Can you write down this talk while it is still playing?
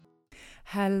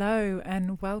Hello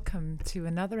and welcome to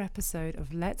another episode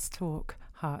of Let's Talk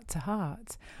Heart to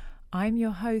Heart. I'm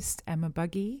your host, Emma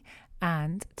Buggy,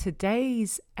 and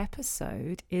today's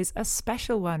episode is a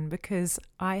special one because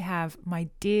I have my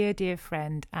dear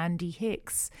friend Andy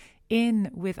Hicks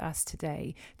in with us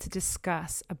today to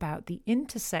discuss about the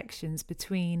intersections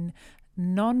between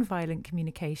non-violent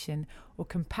communication, or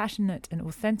compassionate and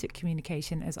authentic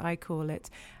communication as I call it,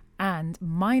 and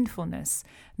mindfulness.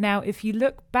 Now, if you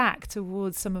look back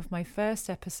towards some of my first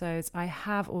episodes, I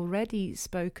have already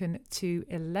spoken to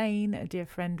Elaine, a dear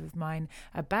friend of mine,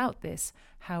 about this.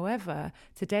 However,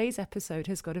 today's episode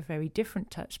has got a very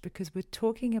different touch because we're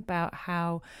talking about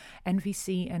how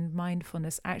NVC and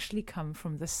mindfulness actually come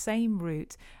from the same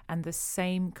root and the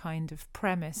same kind of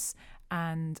premise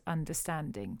and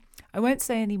understanding. I won't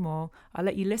say any more. I'll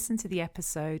let you listen to the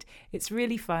episode. It's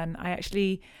really fun. I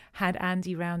actually had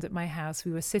Andy round at my house.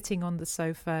 We were sitting on the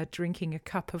sofa, drinking a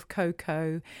cup of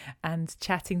cocoa and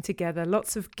chatting together.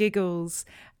 Lots of giggles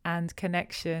and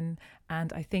connection.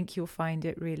 And I think you'll find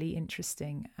it really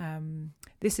interesting.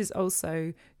 This is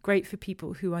also great for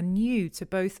people who are new to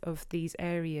both of these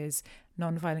areas,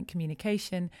 nonviolent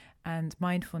communication and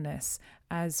mindfulness,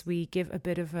 as we give a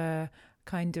bit of a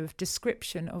kind of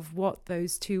description of what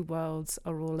those two worlds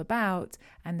are all about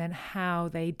and then how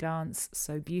they dance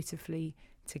so beautifully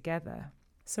together.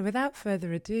 So without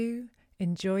further ado,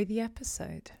 enjoy the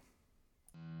episode.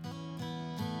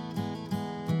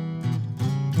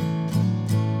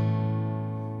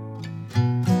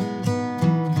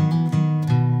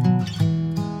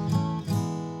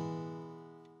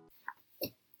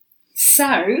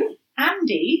 So,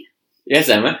 Andy. Yes,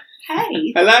 Emma.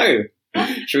 Hey. Hello.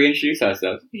 Shall we introduce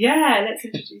ourselves? Yeah, let's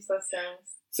introduce ourselves.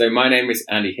 So my name is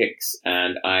Andy Hicks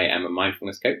and I am a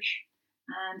mindfulness coach.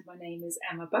 And my name is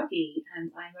Emma Buggy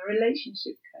and I'm a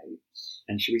relationship coach.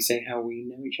 And should we say how we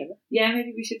know each other? Yeah,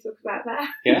 maybe we should talk about that.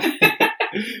 Yeah.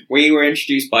 We were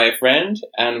introduced by a friend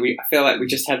and I feel like we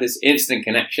just had this instant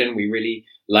connection. We really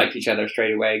liked each other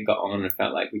straight away, got on and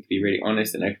felt like we could be really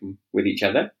honest and open with each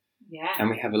other. Yeah. And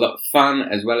we have a lot of fun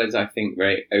as well as, I think,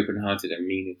 very open-hearted and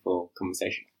meaningful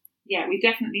conversation. Yeah, we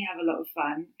definitely have a lot of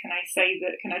fun. Can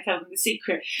I tell them the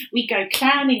secret? We go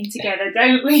clowning together,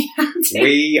 don't we, Andy?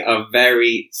 We are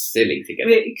very silly together.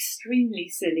 We're extremely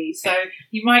silly. So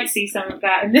you might see some of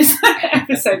that in this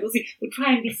episode. We'll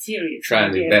try and be serious. Try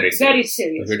and be very serious. Very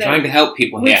serious. We're trying to help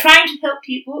people here. We're trying to help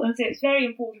people, and so it's very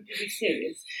important to be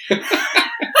serious.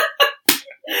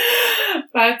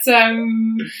 But,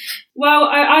 well,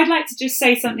 I'd like to just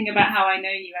say something about how I know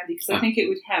you, Andy, because I think it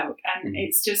would help. And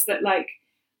it's just that, like,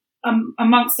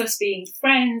 amongst us being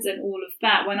friends and all of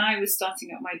that, when I was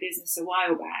starting up my business a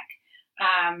while back,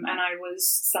 and I was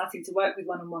starting to work with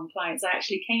one-on-one clients, I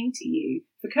actually came to you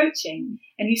for coaching,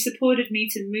 and you supported me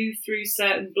to move through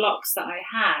certain blocks that I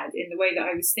had in the way that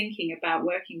I was thinking about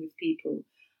working with people.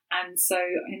 And so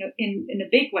in a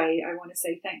big way, I want to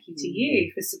say thank you to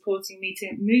you for supporting me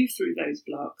to move through those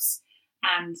blocks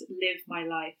and live my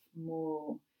life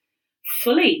more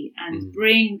fully and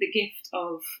bring the gift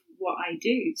of what I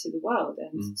do to the world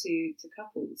and to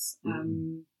couples.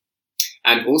 And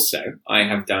also, I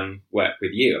have done work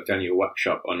with you. I've done your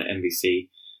workshop on NVC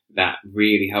that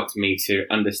really helped me to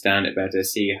understand it better,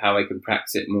 see how I can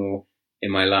practice it more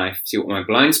in my life, see what my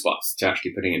blind spots to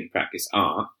actually putting into practice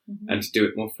are, and to do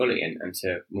it more fully and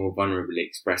to more vulnerably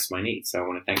express my needs. So I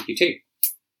want to thank you too.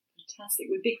 Fantastic.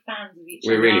 We're big fans of each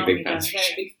other. We're really big fans of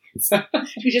each other.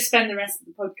 We just spend the rest of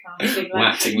the podcast being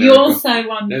like, you're so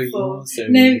wonderful. No, you're so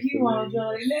no wonderful. You are,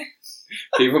 darling.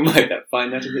 People might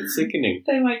find that a bit sickening.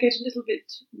 They might get a little bit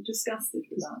disgusted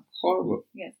with that. Horrible.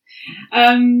 Yes.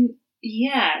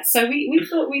 Yeah, so we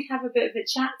thought we'd have a bit of a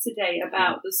chat today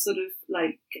about the sort of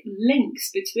like links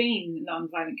between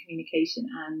nonviolent communication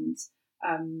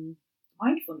and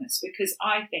mindfulness, because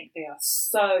I think they are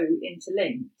so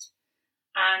interlinked.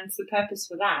 And the purpose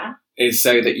for that is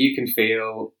so that you can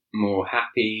feel more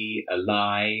happy,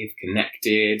 alive,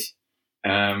 connected,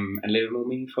 and live a more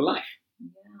meaningful life. Yeah.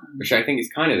 Which I think is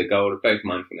kind of the goal of both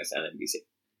mindfulness and NVC.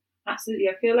 Absolutely.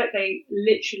 I feel like they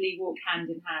literally walk hand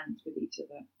in hand with each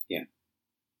other. Yeah.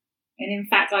 And in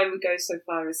fact, I would go so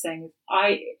far as saying,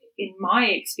 in my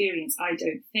experience, I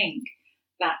don't think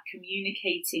that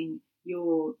communicating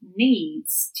your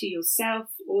needs to yourself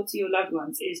or to your loved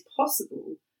ones is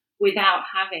possible without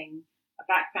having a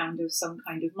background of some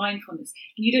kind of mindfulness.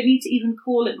 And you don't need to even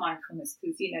call it mindfulness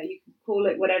because, you can call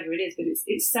it whatever it is, but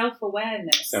it's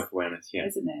self-awareness. Self-awareness, yeah.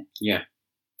 Isn't it? Yeah.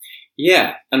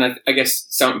 Yeah, and I guess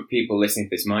some people listening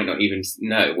to this might not even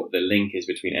know what the link is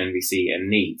between NVC and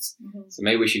needs. Mm-hmm. So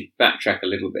maybe we should backtrack a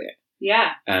little bit.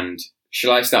 Yeah. And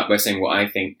shall I start by saying what I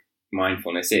think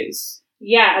mindfulness is?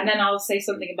 Yeah, and then I'll say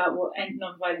something about what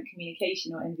non-violent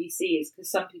communication or NVC is, because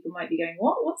some people might be going,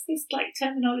 what's this like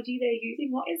terminology they're using?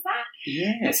 What is that?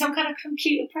 Yeah. Like some kind of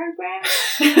computer program?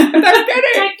 I don't get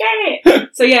it. I get it.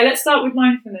 So yeah, let's start with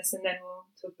mindfulness and then we'll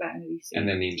talk about NVC. And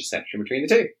then the intersection between the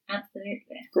two.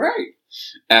 Absolutely. Great.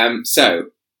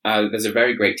 So there's a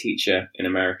very great teacher in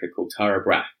America called Tara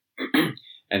Brach.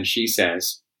 And she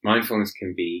says mindfulness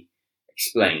can be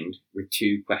explained with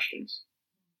two questions.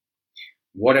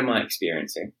 What am I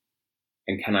experiencing?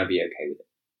 And can I be okay with it?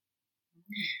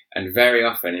 And very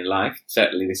often in life,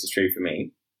 certainly this is true for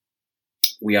me,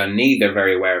 we are neither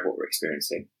very aware of what we're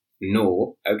experiencing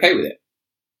nor okay with it.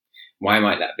 Why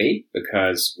might that be?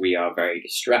 Because we are very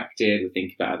distracted, we're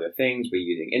thinking about other things, we're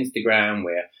using Instagram,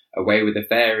 we're away with the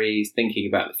fairies,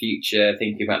 thinking about the future,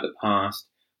 thinking about the past,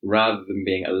 rather than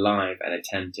being alive and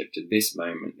attentive to this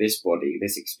moment, this body,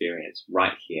 this experience,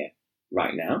 right here,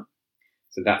 right now.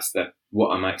 So that's the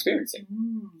what am I experiencing?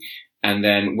 And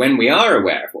then when we are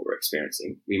aware of what we're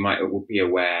experiencing, we might be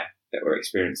aware that we're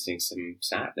experiencing some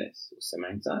sadness or some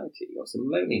anxiety or some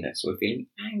loneliness or feeling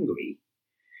angry.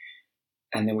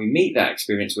 And then we meet that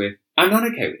experience with, I'm not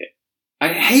okay with it. I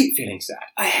hate feeling sad.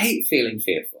 I hate feeling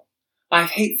fearful. I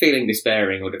hate feeling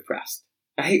despairing or depressed.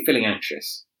 I hate feeling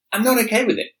anxious. I'm not okay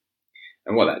with it.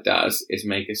 And what that does is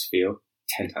make us feel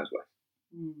 10 times worse.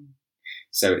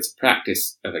 So it's a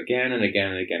practice of again and again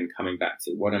and again coming back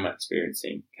to what am I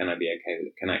experiencing? Can I be okay with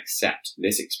it? Can I accept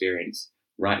this experience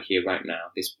right here, right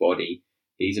now, this body,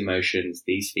 these emotions,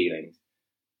 these feelings,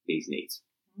 these needs?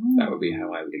 That would be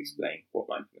how I would explain what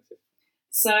mindfulness is.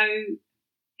 So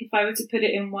if I were to put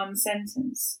it in one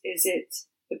sentence, is it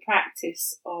the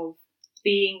practice of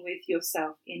being with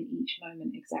yourself in each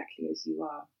moment exactly as you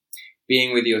are?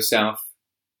 Being with yourself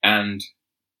and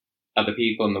other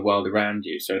people in the world around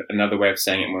you. So another way of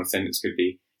saying it in one sentence could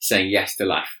be saying yes to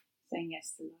life. Saying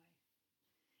yes to life.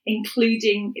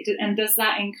 Including, and does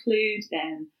that include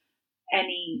then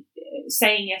any,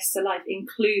 saying yes to life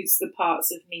includes the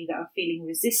parts of me that are feeling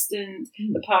resistant,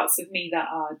 the parts of me that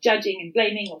are judging and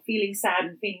blaming or feeling sad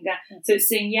and feeling down. So it's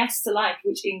saying yes to life,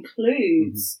 which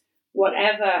includes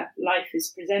whatever life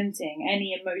is presenting,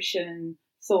 any emotion,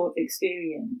 thought,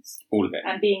 experience. All of it.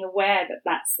 And being aware that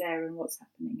that's there and what's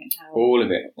happening and how. All of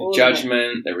it. The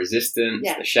judgment, the resistance,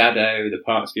 the shadow, the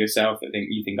parts of yourself that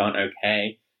you think aren't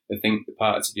okay, the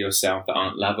parts of yourself that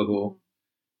aren't lovable.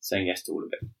 Saying yes to all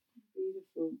of it.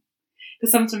 Beautiful.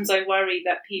 Because sometimes I worry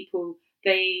that people,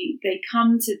 they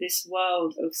come to this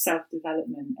world of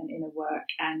self-development and inner work,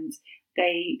 and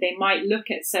they might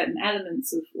look at certain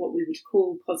elements of what we would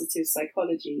call positive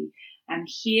psychology and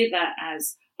hear that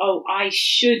as, oh, I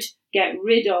should get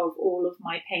rid of all of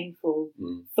my painful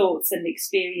thoughts and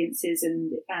experiences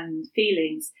and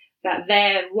feelings, that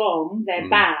they're wrong, they're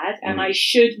bad, and I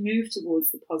should move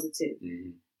towards the positive.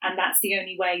 And that's the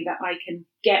only way that I can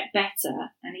get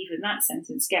better, and even that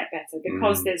sentence, get better,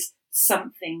 because there's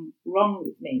something wrong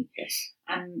with me. Yes.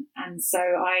 And so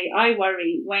I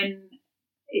worry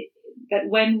that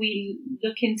when we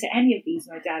look into any of these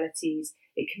modalities,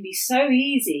 it can be so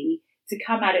easy to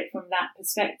come at it from that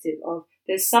perspective of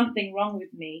there's something wrong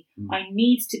with me. I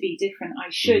need to be different. I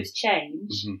should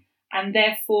change. And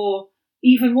therefore,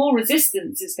 even more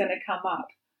resistance is going to come up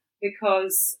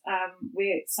because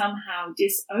we're somehow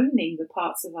disowning the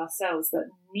parts of ourselves that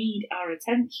need our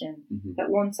attention, that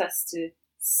want us to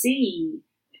see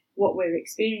what we're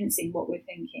experiencing, what we're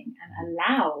thinking, and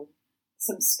allow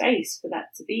some space for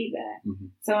that to be there.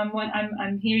 So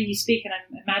I'm hearing you speak, and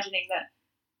I'm imagining that,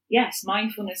 yes,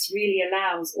 mindfulness really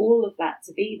allows all of that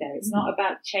to be there. It's not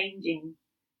about changing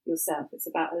yourself. It's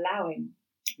about allowing.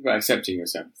 About accepting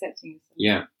yourself. Accepting yourself.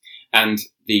 Yeah. And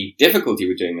the difficulty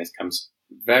with doing this comes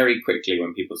very quickly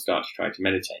when people start to try to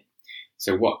meditate.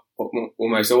 So what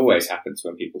almost always happens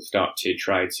when people start to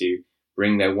try to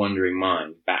bring their wandering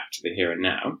mind back to the here and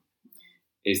now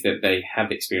is that they have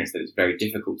the experience that it's very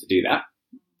difficult to do that.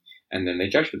 And then they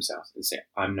judge themselves and say,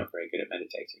 I'm not very good at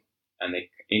meditating. And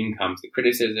in comes the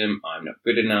criticism, I'm not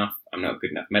good enough, I'm not a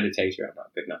good enough meditator, I'm not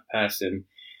a good enough person.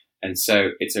 And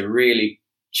so it's a really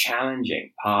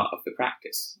challenging part of the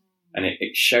practice. And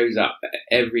it shows up at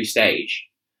every stage.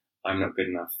 I'm not good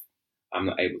enough, I'm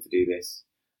not able to do this,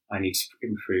 I need to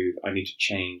improve, I need to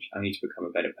change, I need to become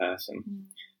a better person.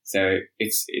 So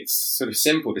it's sort of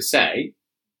simple to say,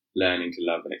 learning to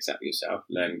love and accept yourself,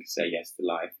 learning to say yes to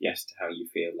life, yes to how you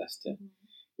feel, yes to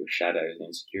your shadows and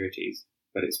insecurities.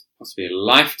 But it's possibly a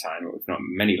lifetime, or if not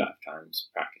many lifetimes,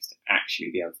 practice to actually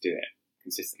be able to do it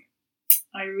consistently.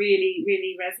 I really,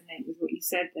 really resonate with what you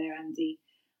said there, Andy.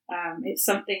 It's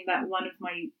something that one of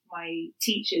my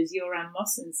teachers, Yoram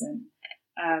Mossenson,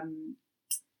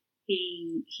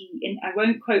 I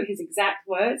won't quote his exact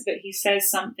words, but he says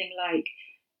something like,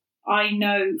 I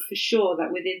know for sure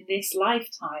that within this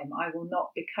lifetime, I will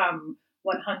not become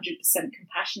 100%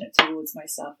 compassionate towards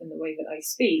myself in the way that I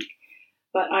speak,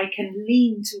 but I can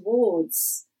lean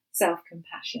towards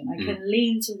self-compassion. I can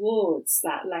lean towards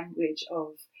that language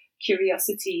of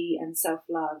curiosity and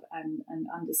self-love and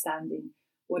understanding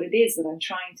what it is that I'm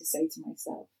trying to say to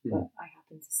myself, but I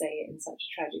happen to say it in such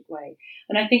a tragic way.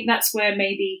 And I think that's where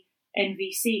maybe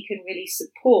NVC can really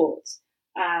support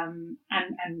and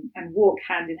walk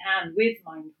hand in hand with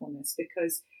mindfulness,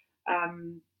 because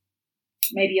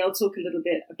maybe I'll talk a little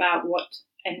bit about what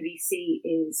NVC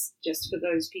is, just for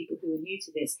those people who are new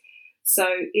to this. So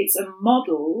it's a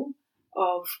model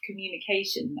of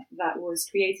communication that was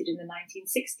created in the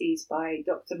 1960s by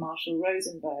Dr. Marshall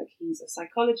Rosenberg. He's a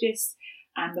psychologist,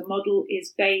 and the model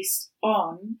is based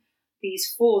on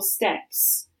these 4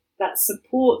 steps that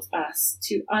support us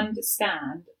to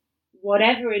understand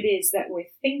whatever it is that we're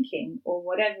thinking or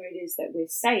whatever it is that we're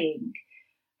saying,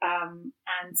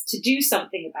 and to do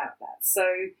something about that. So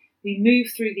we move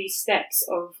through these steps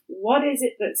of what is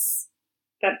it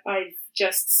that I've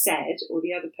just said or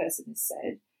the other person has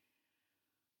said.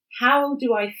 How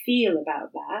do I feel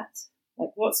about that?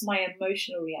 Like, what's my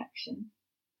emotional reaction?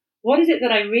 What is it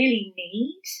that I really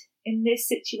need in this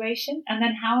situation? And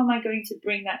then how am I going to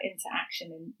bring that into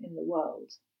action in the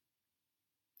world?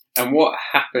 And what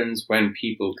happens when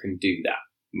people can do that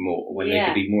more, when they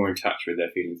can be more in touch with their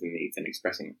feelings and needs and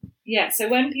expressing them? Yeah, so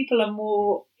when people are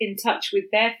more in touch with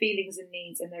their feelings and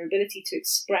needs and their ability to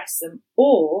express them,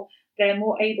 or they're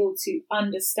more able to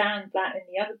understand that in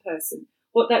the other person,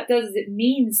 what that does is it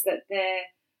means that they're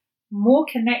more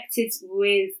connected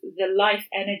with the life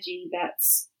energy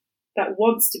that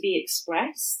wants to be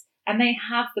expressed, and they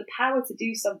have the power to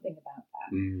do something about that.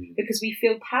 Because we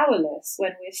feel powerless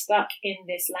when we're stuck in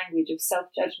this language of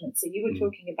self-judgment. So you were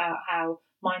talking about how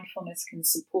mindfulness can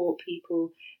support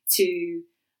people to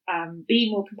be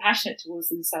more compassionate towards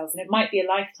themselves, and it might be a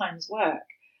lifetime's work.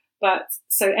 But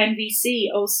so NVC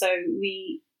also,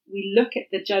 we look at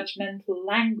the judgmental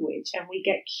language and we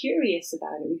get curious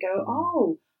about it. We go,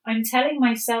 oh, I'm telling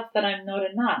myself that I'm not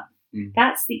enough.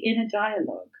 That's the inner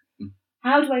dialogue.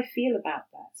 How do I feel about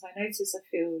that? So I notice I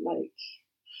feel like,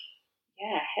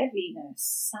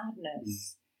 heaviness,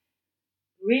 sadness.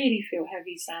 Really feel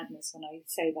heavy sadness when I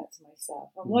say that to myself.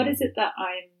 And what is it that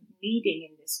I'm needing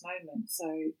in this moment? So,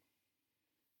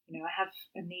 I have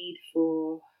a need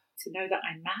to know that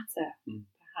I matter,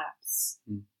 perhaps.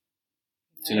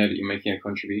 To know that you're making a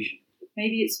contribution.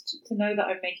 Maybe it's to know that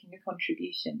I'm making a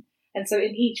contribution. And so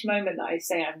in each moment that I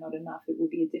say I'm not enough, it will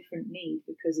be a different need,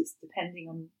 because it's depending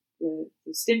on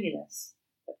the stimulus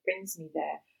that brings me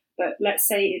there. But let's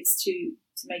say it's to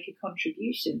make a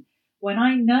contribution. When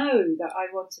I know that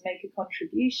I want to make a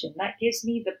contribution, that gives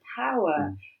me the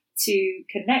power to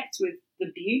connect with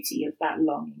the beauty of that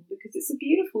longing, because it's a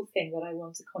beautiful thing that I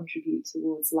want to contribute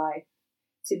towards life,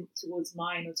 towards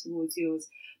mine or towards yours.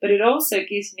 But it also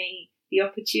gives me the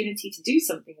opportunity to do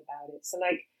something about it. So,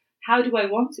 like, how do I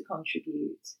want to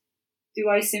contribute? Do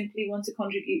I simply want to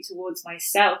contribute towards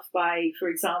myself by, for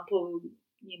example,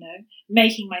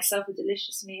 making myself a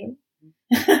delicious meal?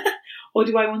 Or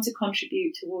do I want to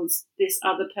contribute towards this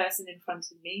other person in front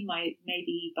of me,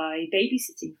 maybe by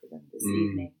babysitting for them this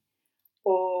evening?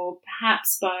 Or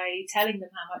perhaps by telling them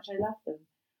how much I love them?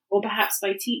 Or perhaps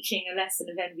by teaching a lesson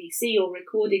of NVC or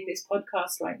recording this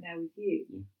podcast right now with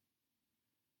you?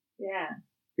 Yeah.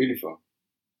 Beautiful.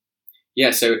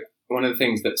 Yeah, so one of the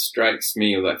things that strikes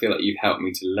me, or that I feel like you've helped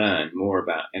me to learn more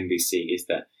about NVC, is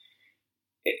that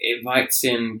it invites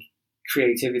in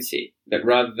creativity, that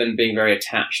rather than being very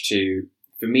attached to,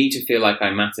 for me to feel like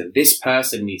I matter, this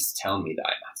person needs to tell me that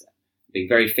I matter. Being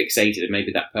very fixated, and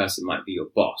maybe that person might be your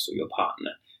boss or your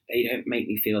partner. They don't make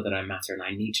me feel that I matter, and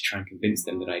I need to try and convince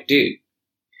them that I do.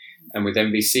 And with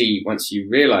NVC, once you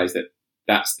realise that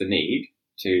that's the need,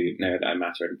 to know that I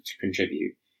matter and to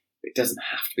contribute, it doesn't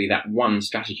have to be that one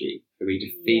strategy for me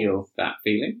to feel that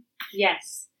feeling.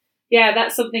 Yes. Yeah,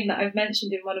 that's something that I've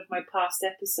mentioned in one of my past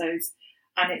episodes.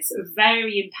 And it's a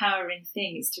very empowering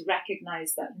thing, is to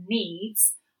recognise that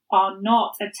needs are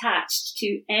not attached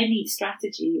to any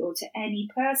strategy or to any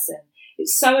person.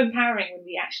 It's so empowering when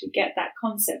we actually get that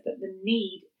concept that a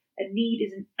need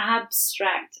is an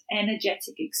abstract,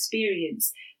 energetic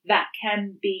experience that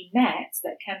can be met,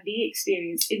 that can be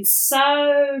experienced in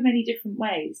so many different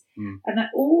ways, and that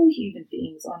all human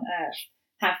beings on earth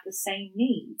have the same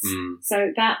needs.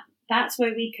 So that's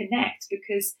where we connect,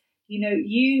 because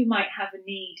you might have a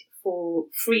need for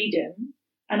freedom,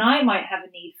 and I might have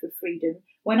a need for freedom.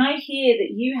 When I hear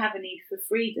that you have a need for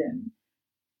freedom,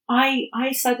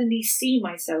 I suddenly see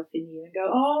myself in you and go,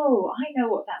 oh, I know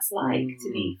what that's like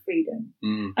to need freedom.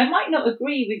 I might not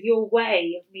agree with your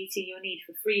way of meeting your need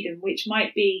for freedom, which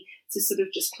might be to sort of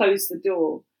just close the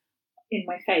door in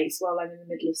my face while I'm in the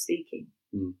middle of speaking.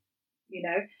 You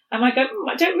know, I might go,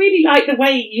 I don't really like the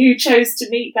way you chose to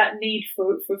meet that need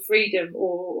for freedom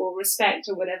or respect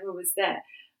or whatever was there.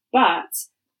 But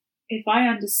if I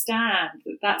understand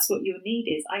that that's what your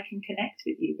need is, I can connect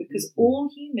with you, because all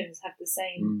humans have the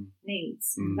same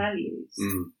needs and values.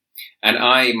 And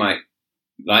I might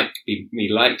be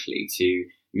likely to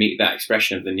meet that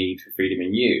expression of the need for freedom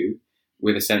in you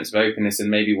with a sense of openness and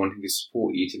maybe wanting to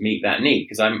support you to meet that need.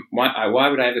 Because why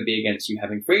would I ever be against you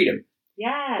having freedom?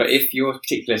 Yes. But if your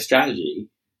particular strategy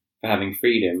for having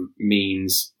freedom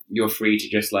means you're free to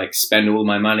just like spend all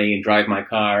my money and drive my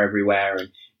car everywhere and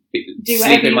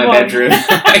sleep in my bedroom,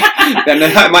 then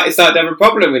I might start to have a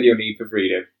problem with your need for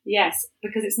freedom. Yes,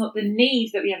 because it's not the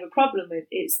need that we have a problem with,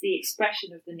 it's the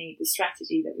expression of the need, the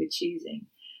strategy that we're choosing.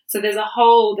 So there's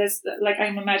like,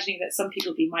 I'm imagining that some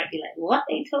people might be like, what are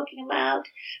they talking about?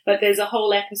 But there's a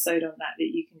whole episode on that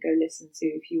you can go listen to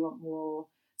if you want more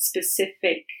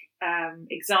specific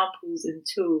examples and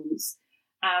tools.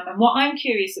 And what I'm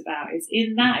curious about is,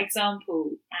 in that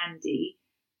example, Andy,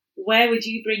 where would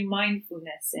you bring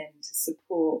mindfulness in to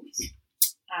support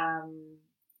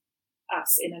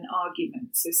us in an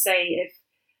argument? So say if,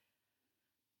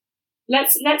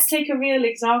 let's take a real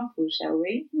example, shall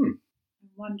we? I'm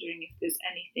wondering if there's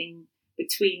anything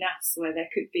between us where there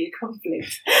could be a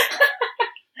conflict.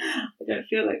 I don't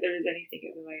feel like there is anything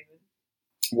at the moment.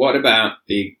 What about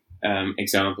the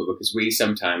example, because we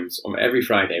sometimes, on every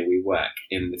Friday, we work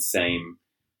in the same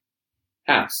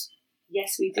house.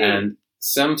 Yes, we do. And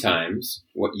sometimes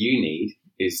what you need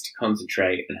is to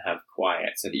concentrate and have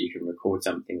quiet so that you can record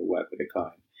something or work with a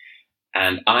client.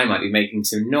 And I might be making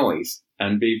some noise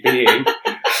and being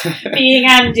being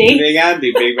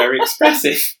Andy, being very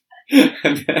expressive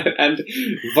and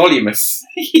voluminous.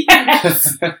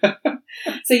 Yes.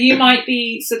 So you might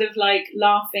be sort of like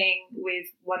laughing with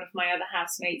one of my other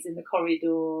housemates in the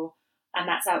corridor, and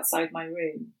that's outside my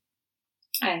room.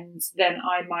 And then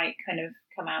I might kind of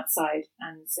come outside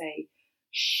and say,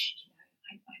 shh,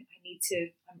 I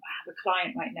have a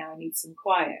client right now, I need some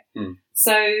quiet.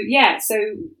 So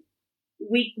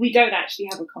we don't actually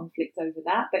have a conflict over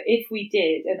that, but if we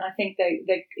did, and I think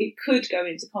it could go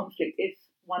into conflict if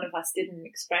one of us didn't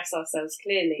express ourselves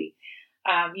clearly,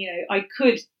 I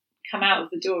could come out of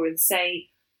the door and say,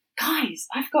 guys,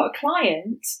 I've got a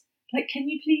client, like, can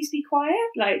you please be quiet?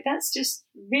 Like, that's just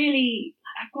really,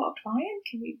 I've got a client,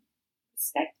 can you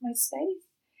respect my space?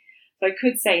 So I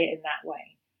could say it in that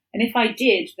way. And if I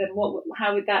did, then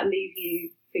how would that leave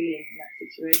you feeling in that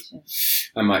situation?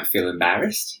 I might feel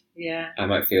embarrassed. Yeah. I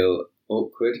might feel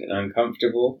awkward and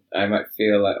uncomfortable. I might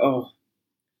feel like, oh,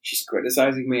 she's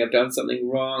criticizing me, I've done something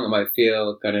wrong. I might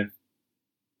feel kind of,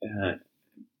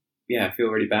 I feel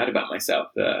really bad about myself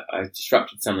that I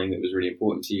disrupted something that was really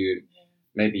important to you. Yeah.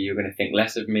 Maybe you're going to think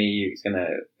less of me. It's going to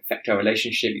affect our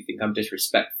relationship. You think I'm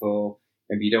disrespectful.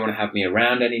 Maybe you don't want to have me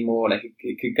around anymore. Like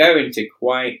it could go into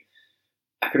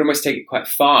I could almost take it quite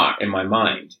far in my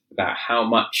mind about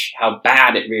how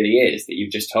bad it really is that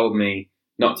you've just told me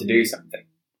not to do something.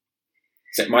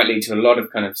 So it might lead to a lot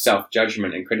of kind of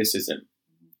self-judgment and criticism.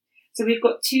 So we've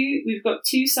got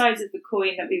two sides of the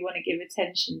coin that we want to give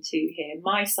attention to here,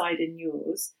 my side and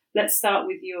yours. Let's start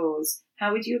with yours.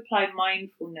 How would you apply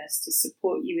mindfulness to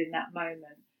support you in that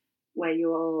moment where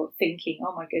you're thinking,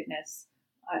 oh my goodness,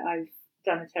 I've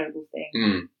done a terrible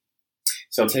thing?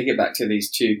 So I'll take it back to these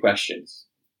two questions.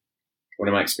 What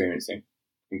am I experiencing?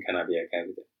 And can I be okay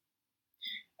with it?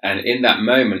 And in that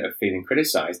moment of feeling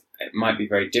criticized, it might be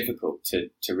very difficult to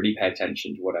really pay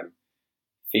attention to what I'm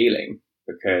feeling,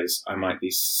 because I might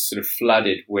be sort of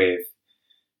flooded with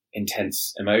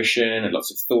intense emotion and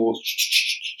lots of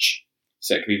thoughts.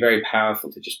 So it can be very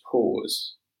powerful to just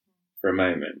pause for a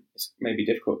moment. It's maybe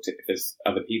difficult if there's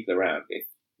other people around. If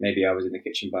maybe I was in the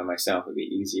kitchen by myself, it'd be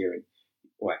easier.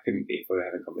 Or I couldn't be if we were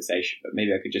having a conversation, but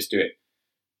maybe I could just do it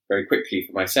very quickly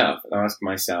for myself and ask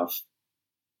myself,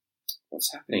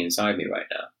 what's happening inside me right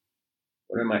now?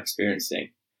 What am I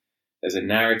experiencing? There's a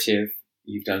narrative.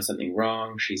 You've done something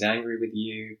wrong. She's angry with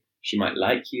you. She might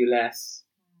like you less.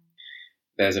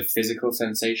 There's a physical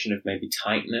sensation of maybe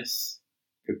tightness.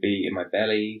 Could be in my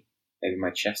belly. Maybe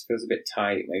my chest feels a bit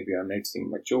tight. Maybe I'm noticing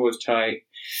my jaw's tight.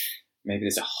 Maybe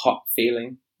there's a hot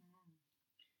feeling.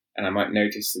 And I might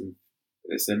notice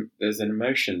there's an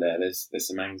emotion there. There's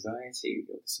some anxiety,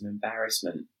 or some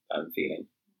embarrassment I'm feeling.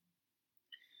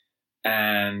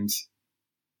 And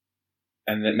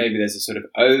that maybe there's a sort of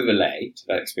overlay to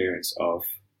that experience of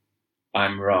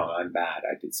I'm wrong, I'm bad,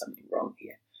 I did something wrong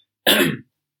here.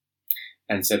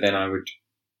 And so then I would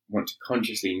want to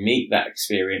consciously meet that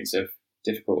experience of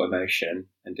difficult emotion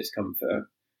and discomfort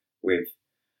with,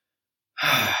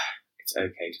 it's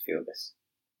okay to feel this.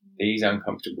 These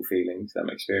uncomfortable feelings that I'm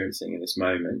experiencing in this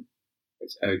moment,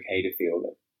 it's okay to feel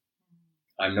them.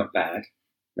 I'm not bad.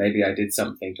 Maybe I did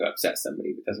something to upset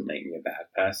somebody, but it doesn't make me a bad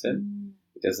person.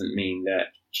 It doesn't mean that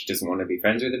she doesn't want to be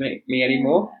friends with me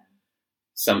anymore.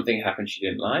 Something happened she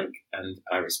didn't like, and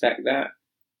I respect that,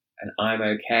 and I'm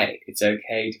okay. It's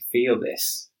okay to feel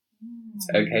this. It's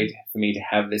okay for me to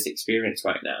have this experience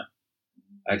right now.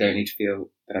 I don't need to feel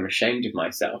that I'm ashamed of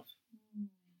myself.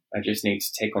 I just need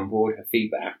to take on board her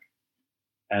feedback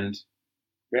and,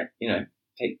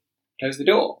 close the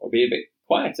door or be a bit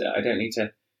quieter. I don't need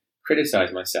to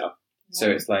criticize myself. Yeah.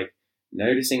 So it's like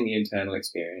noticing the internal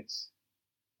experience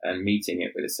and meeting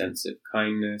it with a sense of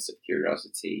kindness, of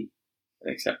curiosity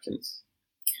and acceptance.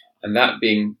 And that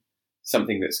being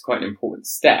something that's quite an important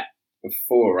step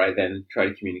before I then try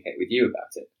to communicate with you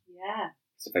about it. Yeah.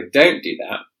 So if I don't do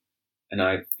that and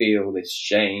I feel this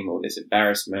shame or this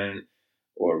embarrassment,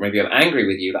 or maybe I'm angry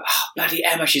with you, like, bloody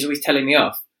Emma, she's always telling me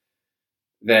off,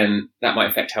 then that might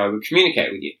affect how I would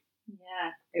communicate with you.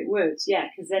 Yeah, it would. Yeah,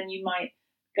 because then you might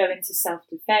go into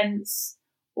self-defense,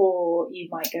 or you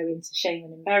might go into shame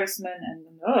and embarrassment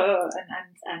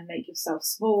and make yourself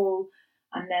small.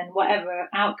 And then whatever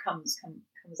outcomes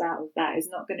comes out of that is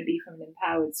not going to be from an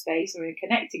empowered space or a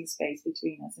connecting space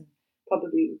between us, and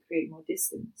probably will create more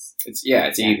distance. It's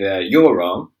either you're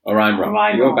wrong or I'm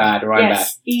wrong. You're bad or I'm bad.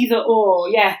 Either or,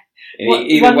 yeah.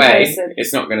 Either way,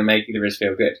 it's not going to make either of us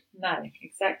feel good. No,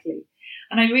 exactly.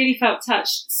 And I really felt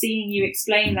touched seeing you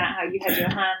explain that, how you had your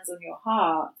hands on your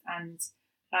heart. And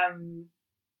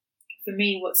for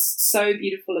me, what's so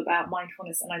beautiful about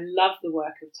mindfulness, and I love the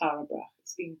work of Tara Brach,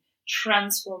 it's been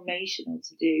transformational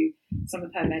to do some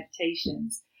of her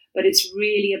meditations, but it's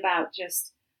really about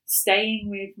just staying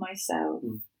with myself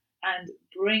and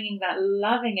bringing that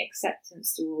loving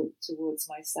acceptance towards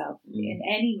myself in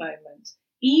any moment,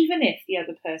 even if the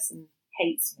other person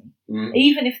hates me,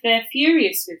 even if they're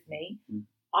furious with me,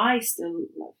 I still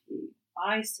love you,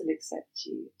 I still accept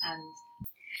you.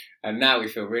 And now we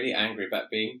feel really angry about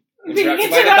being interrupted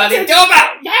by the bloody doorbell.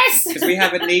 Yes, because we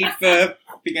have a need for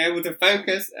being able to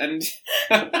focus and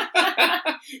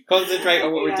concentrate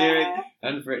on what we're doing,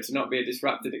 and for it to not be a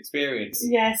disrupted experience.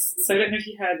 Yes. So I don't know if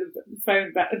you heard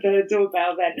the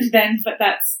doorbell then, but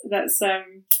that's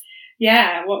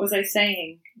what was I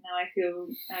saying? Now I feel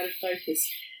out of focus.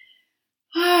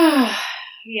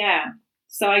 Yeah.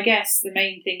 So I guess the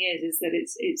main thing is that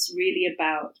it's really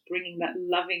about bringing that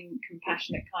loving,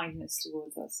 compassionate kindness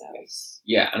towards ourselves.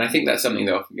 Yeah, and I think that's something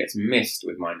that often gets missed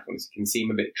with mindfulness. It can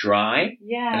seem a bit dry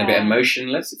and a bit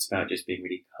emotionless. It's about just being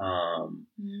really calm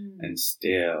and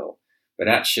still. But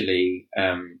actually,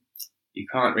 you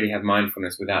can't really have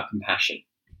mindfulness without compassion.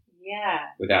 Yeah.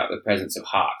 Without the presence of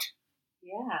heart.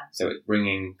 Yeah. So it's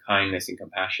bringing kindness and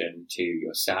compassion to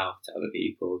yourself, to other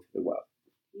people, to the world.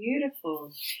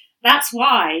 Beautiful. That's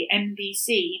why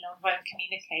NVC, nonviolent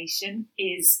communication,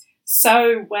 is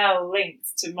so well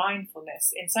linked to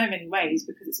mindfulness in so many ways,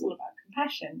 because it's all about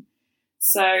compassion.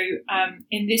 So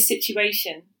in this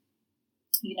situation,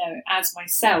 as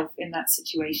myself in that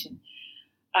situation,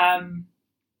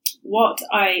 what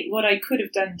I could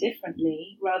have done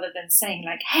differently, rather than saying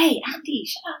like, "Hey, Andy,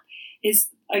 shut up," is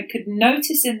I could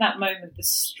notice in that moment the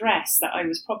stress that I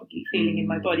was probably feeling in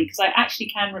my body, because I actually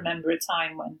can remember a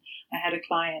time when I had a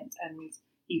client and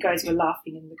you guys were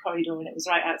laughing in the corridor, and it was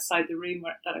right outside the room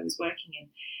that I was working in,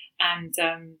 and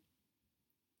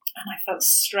I felt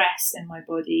stress in my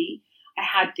body. I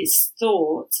had this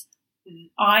thought: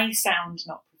 I sound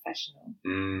not professional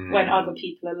when other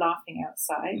people are laughing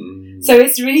outside. So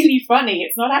it's really funny.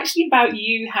 It's not actually about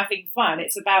you having fun.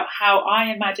 It's about how I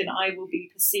imagine I will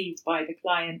be perceived by the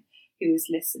client who is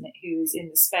listening, who is in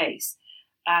the space.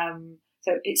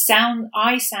 So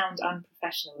I sound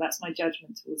unprofessional. That's my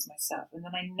judgment towards myself. And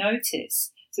then I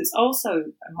notice, so it's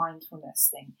also a mindfulness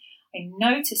thing. I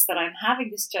notice that I'm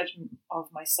having this judgment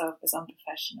of myself as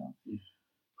unprofessional.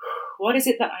 What is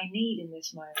it that I need in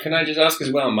this moment? Can I just ask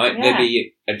as well, might there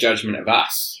be a judgment of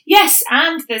us? Yes,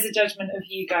 and there's a judgment of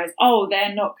you guys. Oh,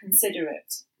 they're not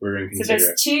considerate. We're inconsiderate. So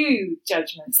there's two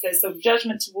judgments. There's the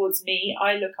judgment towards me,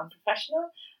 I look unprofessional,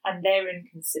 and they're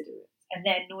inconsiderate, and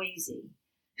they're noisy.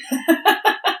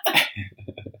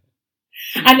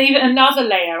 And even another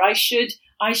layer, I should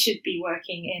be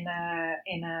working in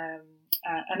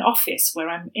an office where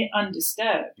I'm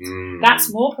undisturbed.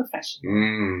 That's more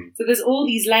professional. So there's all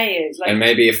these layers. And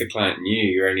maybe if the client knew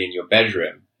you're only in your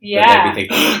bedroom Yeah. But they'd be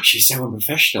thinking, oh, she's so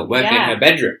unprofessional, working in her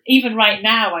bedroom. Even right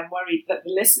now, I'm worried that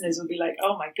the listeners will be like,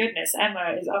 oh my goodness,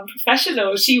 Emma is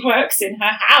unprofessional. She works in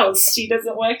her house. She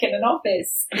doesn't work in an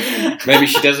office. Maybe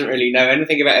she doesn't really know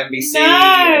anything about NVC.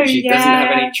 No, she doesn't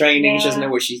have any training. She doesn't know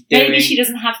what she's doing. Maybe she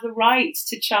doesn't have the right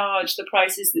to charge the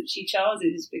prices that she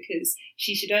charges, because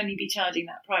she should only be charging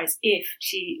that price if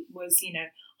she was,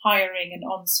 hiring an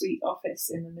ensuite office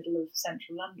in the middle of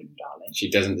central London, darling. She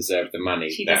doesn't deserve the money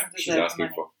she's asking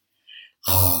for.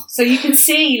 So you can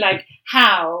see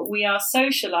how we are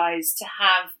socialized to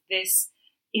have this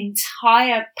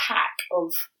entire pack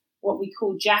of what we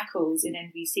call jackals in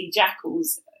NVC.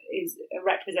 Jackals is a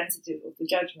representative of the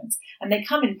judgments, and they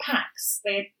come in packs.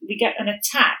 We get an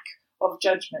attack of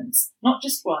judgments, not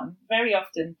just one. Very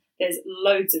often there's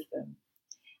loads of them.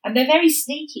 And they're very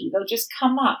sneaky. They'll just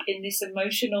come up in this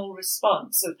emotional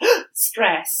response of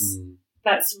stress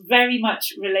that's very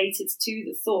much related to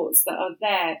the thoughts that are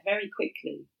there very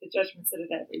quickly, the judgments that are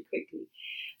there very quickly.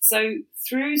 So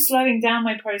through slowing down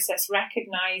my process,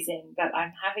 recognizing that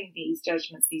I'm having these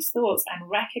judgments, these thoughts, and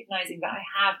recognizing that I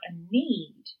have a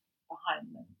need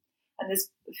behind them. And there's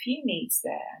a few needs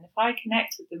there. And if I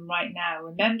connect with them right now,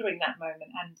 remembering that moment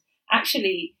and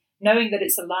actually knowing that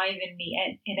it's alive in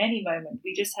me in any moment.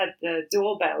 We just had the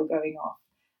doorbell going off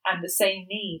and the same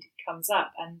need comes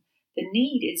up. And the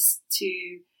need is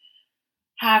to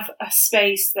have a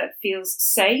space that feels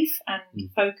safe and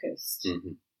focused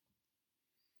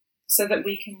so that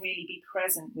we can really be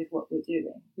present with what we're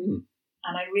doing.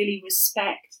 And I really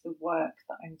respect the work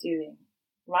that I'm doing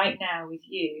right now with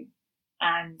you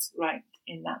and right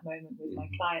in that moment with my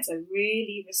clients. I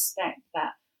really respect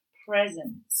that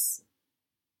presence.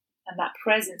 And that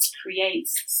presence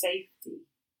creates safety,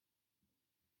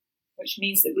 which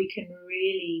means that we can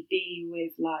really be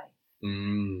with life.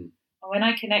 And when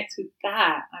I connect with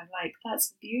that, I'm like,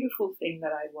 that's a beautiful thing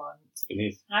that I want. It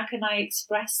is. How can I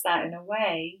express that in a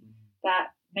way that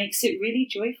makes it really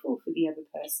joyful for the other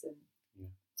person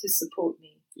to support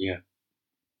me? Yeah.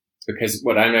 Because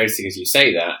what I'm noticing as you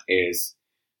say that is,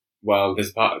 well, there's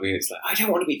a part of me that's like, I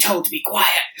don't want to be told to be quiet.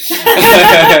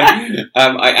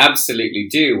 I absolutely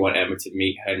do want Emma to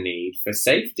meet her need for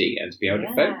safety and to be able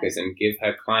to focus and give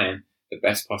her client the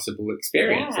best possible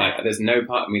experience. There's no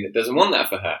part of me that doesn't want that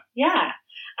for her. Yeah.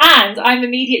 And I'm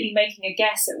immediately making a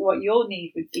guess at what your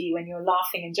need would be when you're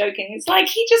laughing and joking. It's like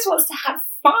he just wants to have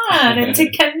fun and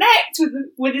to connect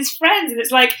with his friends. And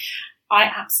it's like, I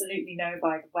absolutely know,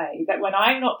 by the way, that when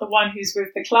I'm not the one who's with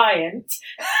the client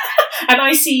and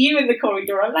I see you in the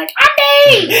corridor, I'm like,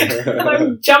 Andy! And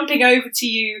I'm jumping over to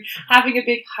you, having a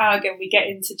big hug, and we get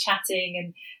into chatting.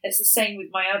 And it's the same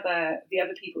with the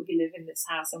other people who live in this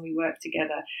house, and we work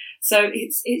together. So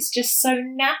it's just so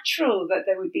natural that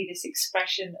there would be this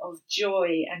expression of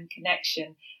joy and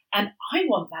connection. And I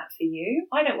want that for you.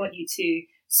 I don't want you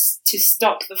to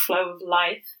stop the flow of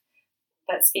life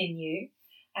that's in you.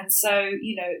 And so,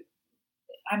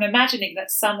 I'm imagining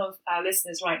that some of our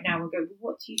listeners right now will go, well,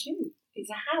 what do you do? It's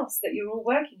a house that you're all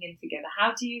working in together.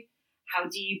 How do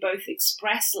you both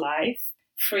express life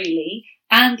freely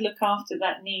and look after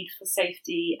that need for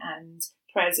safety and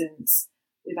presence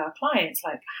with our clients?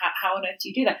 Like, how on earth do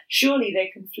you do that? Surely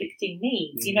they're conflicting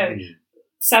needs.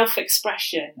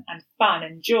 Self-expression and fun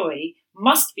and joy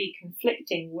must be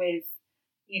conflicting with,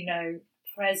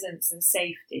 presence and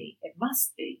safety. It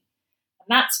must be. And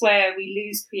that's where we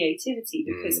lose creativity,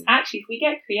 because actually if we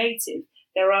get creative,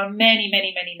 there are many,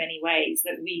 many, many, many ways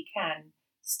that we can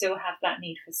still have that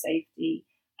need for safety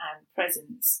and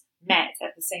presence met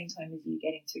at the same time as you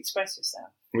getting to express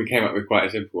yourself. We came up with quite a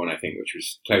simple one, I think, which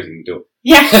was closing the door.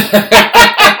 Yeah.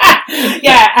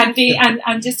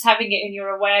 and just having it in your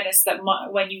awareness that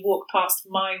when you walk past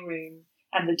my room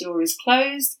and the door is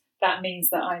closed, that means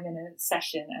that I'm in a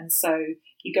session. And so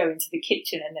you go into the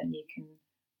kitchen and then you can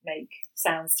make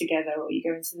sounds together, or you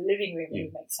go into the living room and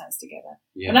you make sounds together.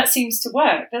 Yeah. And that seems to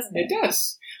work, doesn't it? It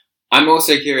does. I'm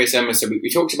also curious, Emma, so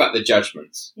we talked about the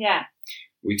judgments. Yeah.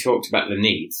 We talked about the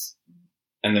needs.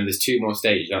 And then there's two more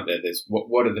stages, aren't there? There's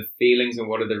what are the feelings and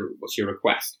what's your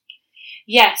request?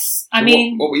 Yes.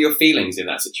 What were your feelings in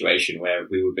that situation where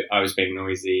I was being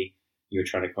noisy, you were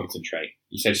trying to concentrate?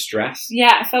 You said stress?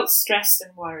 Yeah, I felt stressed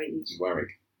and worried.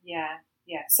 Yeah.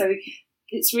 So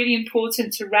it's really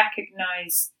important to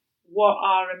recognize what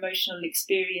our emotional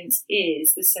experience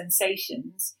is, the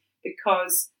sensations,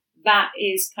 because that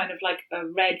is kind of like a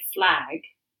red flag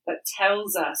that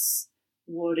tells us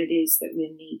what it is that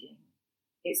we're needing.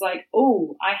 It's like,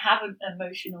 oh, I have an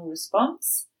emotional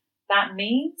response. That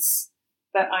means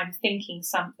that I'm thinking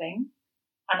something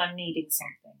and I'm needing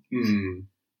something.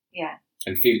 Yeah.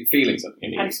 And feeling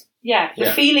something in needs.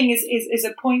 The feeling is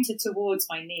a pointer towards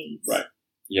my needs. Right.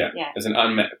 Yeah. There's an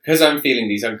unmet, because I'm feeling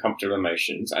these uncomfortable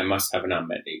emotions, I must have an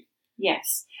unmet need.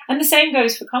 Yes. And the same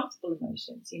goes for comfortable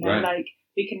emotions, Right. like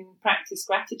we can practice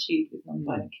gratitude with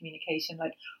nonviolent communication.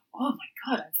 Like, oh my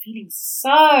God, I'm feeling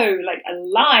so like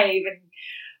alive and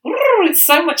it's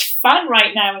so much fun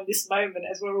right now in this moment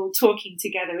as we're all talking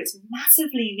together. It's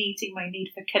massively meeting my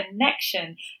need for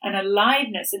connection and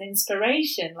aliveness and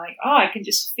inspiration. Like, I can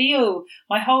just feel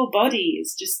my whole body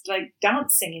is just like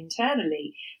dancing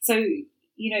internally. So,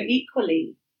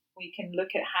 equally, we can look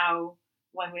at how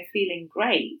when we're feeling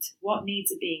great, what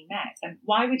needs are being met. And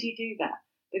why would you do that?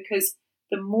 Because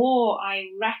the more I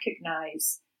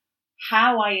recognize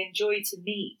how I enjoy to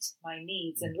meet my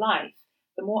needs in life,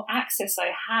 the more access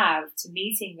I have to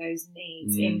meeting those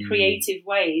needs in creative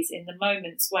ways in the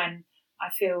moments when I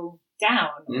feel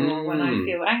down or when I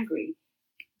feel angry.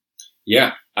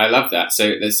 Yeah, I love that.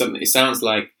 So there's something, it sounds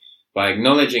like by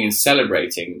acknowledging and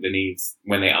celebrating the needs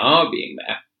when they are being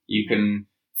met, you can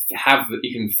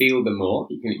feel them more.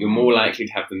 You're more likely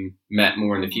to have them met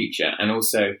more in the future. And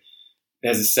also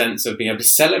there's a sense of being able to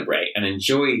celebrate and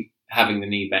enjoy having the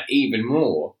need met even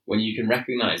more when you can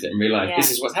recognize it and realize this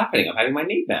is what's happening. I'm having my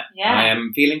need met. I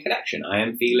am feeling connection. I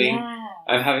am feeling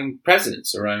I'm having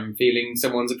presence, or I'm feeling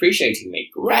someone's appreciating me.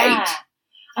 Great. Yeah.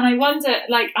 And I wonder,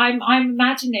 like, I'm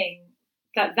imagining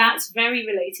that that's very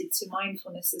related to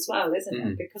mindfulness as well, isn't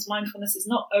it? Because mindfulness is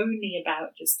not only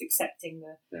about just accepting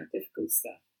the difficult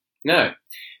stuff. No.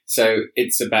 So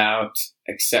it's about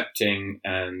accepting,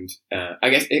 and I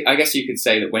guess you could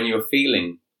say that when you're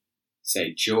feeling,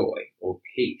 say, joy or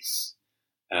peace,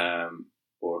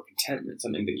 or contentment,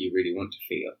 something that you really want to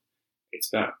feel, it's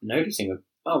about noticing,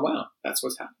 oh wow, that's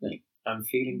what's happening. I'm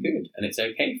feeling good, and it's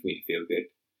okay for me to feel good.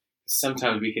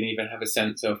 Sometimes we can even have a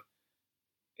sense of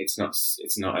it's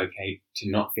not okay to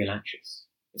not feel anxious.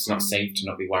 It's not safe to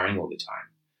not be worrying all the time,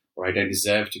 or I don't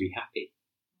deserve to be happy.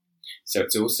 So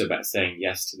it's also about saying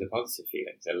yes to the positive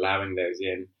feelings, allowing those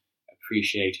in,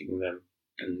 appreciating them,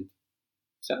 and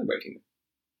celebrating them.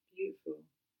 Beautiful.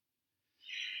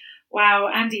 Wow,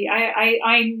 Andy,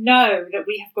 I know that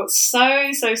we have got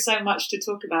so much to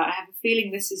talk about. I have a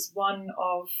feeling this is one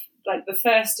of like the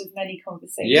first of many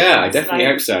conversations. Yeah, I definitely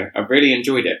hope so. I've really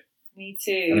enjoyed it. Me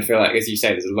too. And I feel like, as you say,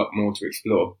 there's a lot more to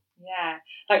explore. Yeah.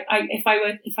 Like if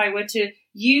I were to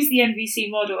use the NVC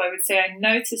model, I would say I'm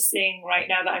noticing right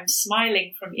now that I'm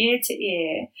smiling from ear to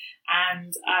ear,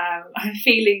 and I'm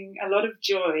feeling a lot of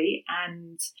joy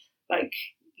and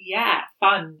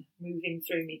fun moving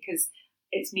through me, because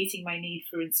it's meeting my need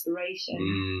for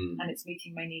inspiration and it's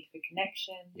meeting my need for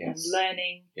connection and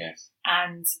learning. Yes.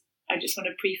 And I just want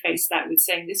to preface that with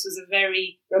saying this was a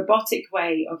very robotic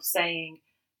way of saying,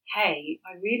 hey,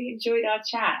 I really enjoyed our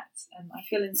chat and I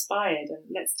feel inspired, and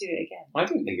let's do it again. I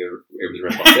didn't think it was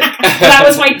robotic. That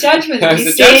was my judgment. That was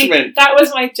the judgment. That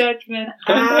was my judgment.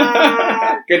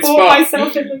 Good caught spot.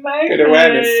 myself in the moment. Good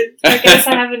awareness. I guess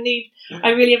I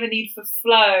really have a need for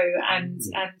flow and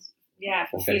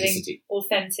for feeling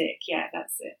authentic. Yeah,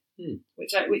 that's it.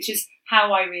 Which is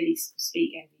how I really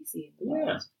speak NVC in the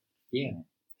world. Yeah.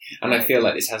 And I feel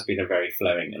like this has been a very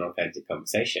flowing and authentic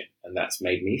conversation, and that's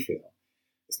made me feel.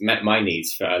 It's met my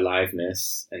needs for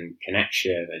aliveness and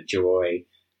connection and joy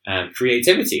and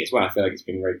creativity as well. I feel like it's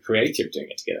been very creative doing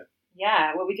it together.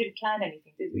 Yeah, well, we didn't plan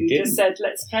anything, did we? We just said,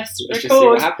 let's press record. Let's just see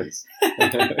what happens.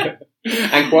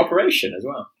 And cooperation as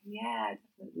well. Yeah,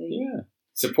 definitely. Yeah.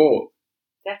 Support.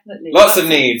 Definitely. Lots of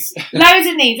needs. Loads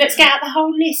of needs. Let's get out the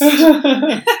whole list.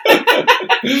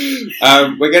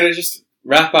 We're going to just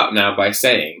wrap up now by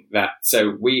saying that,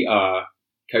 so we are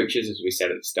coaches, as we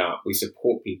said at the start. We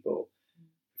support people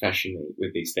professionally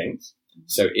with these things.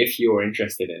 So if you're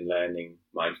interested in learning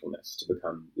mindfulness to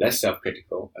become less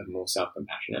self-critical and more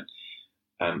self-compassionate,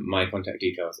 my contact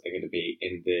details are going to be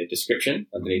in the description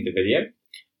underneath the video.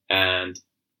 And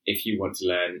if you want to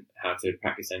learn how to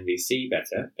practice NVC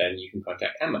better, then you can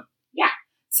contact Emma. Yeah.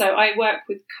 So I work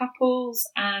with couples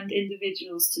and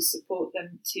individuals to support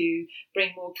them to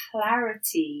bring more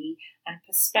clarity and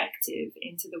perspective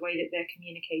into the way that they're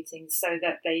communicating, so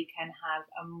that they can have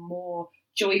a more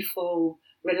joyful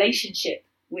relationship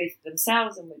with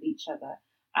themselves and with each other.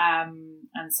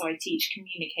 And so I teach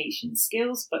communication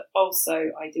skills, but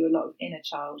also I do a lot of inner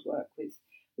child work with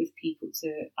people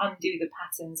to undo the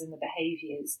patterns and the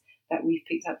behaviours that we've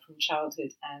picked up from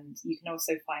childhood. And you can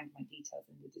also find my details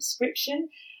in the description.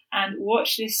 And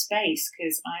watch this space,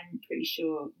 because I'm pretty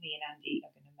sure me and Andy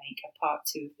are going to make a part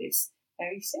 2 of this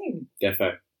very soon.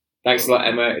 Defo. Thanks a lot,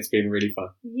 Emma. It's been really fun.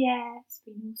 Yeah, it's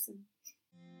been awesome.